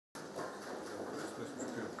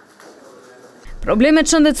Problemet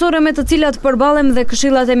shëndetësore me të cilat përbalem dhe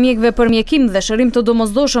këshillat e mjekëve për mjekim dhe shërim të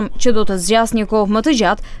domosdoshëm që do të zgjas një kohë më të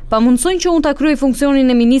gjatë, pamundsojnë që unë ta kryej funksionin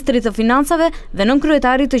e ministrit të financave dhe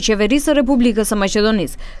nënkryetarit të qeverisë së Republikës së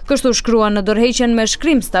Maqedonisë. Kështu shkrua në dorëheqjen me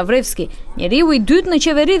shkrim Stavrevski, njeriu i dytë në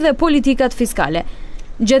qeveri dhe politikat fiskale.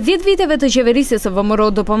 Gjatë 10 viteve të qeverisjes së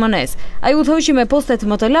VMRO-DPMN-s, ai u thoqi me postet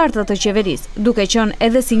më të larta të qeverisë, duke qenë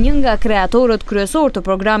edhe si një nga kreatorët kryesor të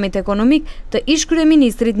programit ekonomik të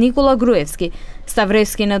ish-kryeministrit Nikola Gruevski.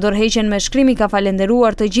 Stavrevski në dorëheqjen me shkrim i ka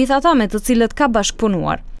falenderuar të gjithë ata me të cilët ka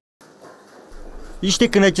bashkëpunuar. Ishte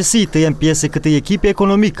kënaqësi të jem pjesë e këtij ekipi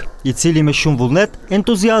ekonomik, i cili me shumë vullnet,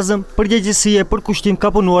 entuziazëm, përgjegjësi e përkushtim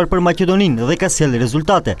ka punuar për Maqedoninë dhe ka sjellë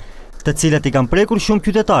rezultate, të cilat i kanë prekur shumë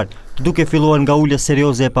qytetar, duke filluar nga ulja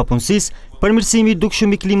serioze e papunësisë, përmirësimi i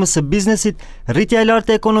dukshëm i klimës së biznesit, rritja e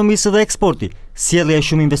lartë e ekonomisë dhe eksporti, sjellja e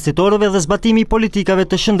shumë investitorëve dhe zbatimi i politikave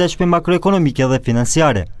të shëndetshme makroekonomike dhe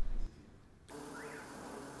financiare.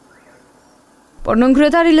 Por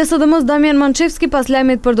nënkryetari LSDM-s Damian Manchevski pas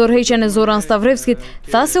lajmit për dorëheqjen e Zoran Stavrevskit,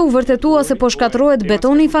 tha se u vërtetua se po shkatërrohet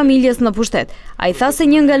betoni i familjes në pushtet. Ai tha se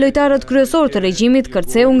një nga lojtarët kryesor të regjimit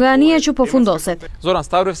kërceu nga anija që po fundoset. Zoran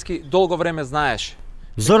Stavrevski, dolgo vreme znaesh.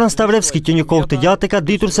 Zoran Stavrevski që një kohë të gjatë ka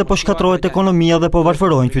ditur se po shkatërrohet ekonomia dhe po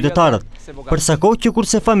varfërohen qytetarët. Për sa kohë që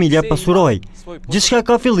kurse familja pasurohej. Gjithçka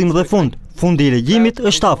ka fillim dhe fund. Fundi i regjimit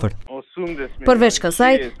është afër. Përveç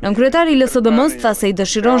kësaj, nënkryetari i LSDM-s tha se i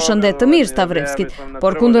dëshiron shëndet të mirë Stavrevskit,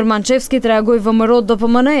 por kundër Manchevskit reagoi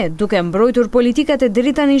VMRO-DPMN, duke mbrojtur politikat e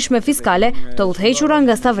deritanishme fiskale të udhëhequra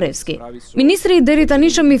nga Stavrevski. Ministri i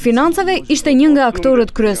deritanishëm i financave ishte një nga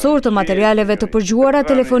aktorët kryesor të materialeve të përgjuara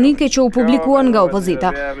telefonike që u publikuan nga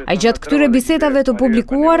opozita. Ai gjatë këtyre bisedave të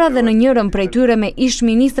publikuara dhe në njërën prej tyre me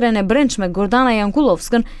ish-ministren e brendshme Gordana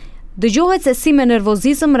Jankulovskën, dëgjohet se si me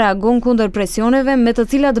nervozisëm reagon kundër presioneve me të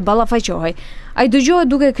cilat ballafaqohej. Ai dëgjohet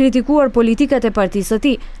duke kritikuar politikat e partisë së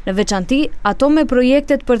tij, në veçanti ato me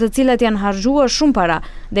projektet për të cilat janë harxhuar shumë para,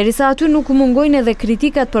 derisa aty nuk mungojnë edhe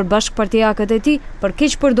kritikat për bashkëpartiakët e tij për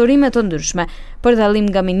keqpërdorime të ndryshme, për dallim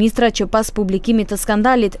nga ministrat që pas publikimit të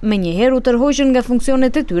skandalit menjëherë u tërhoqën nga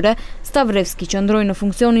funksionet e tyre, Stavrevski qëndroi në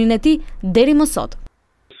funksionin e tij deri më sot.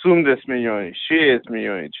 80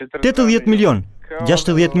 milion.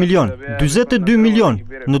 60 milion, 42 milion,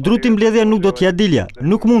 në druti mbledhja nuk do t'ja dilja,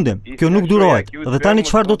 nuk mundem, kjo nuk durohet, dhe tani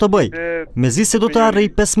çfarë do të bëj? Mezi se do të arrej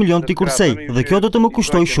 5 milion t'i kursej, dhe kjo do të më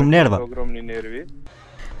kushtoj shumë nerva.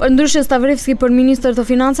 Përndryshe Stavrevski për ministër të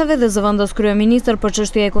financave dhe zëvendës kryeministër për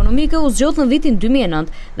çështje ekonomike u zgjodh në vitin 2009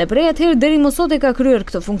 dhe prej atëherë deri më sot e ka kryer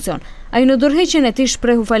këtë funksion. Ai në dorëheqjen e tij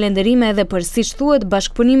shprehu falënderime edhe për siç thuhet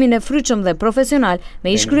bashkëpunimin e frytshëm dhe profesional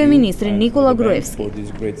me ish-kryeministrin Nikola Gruevski.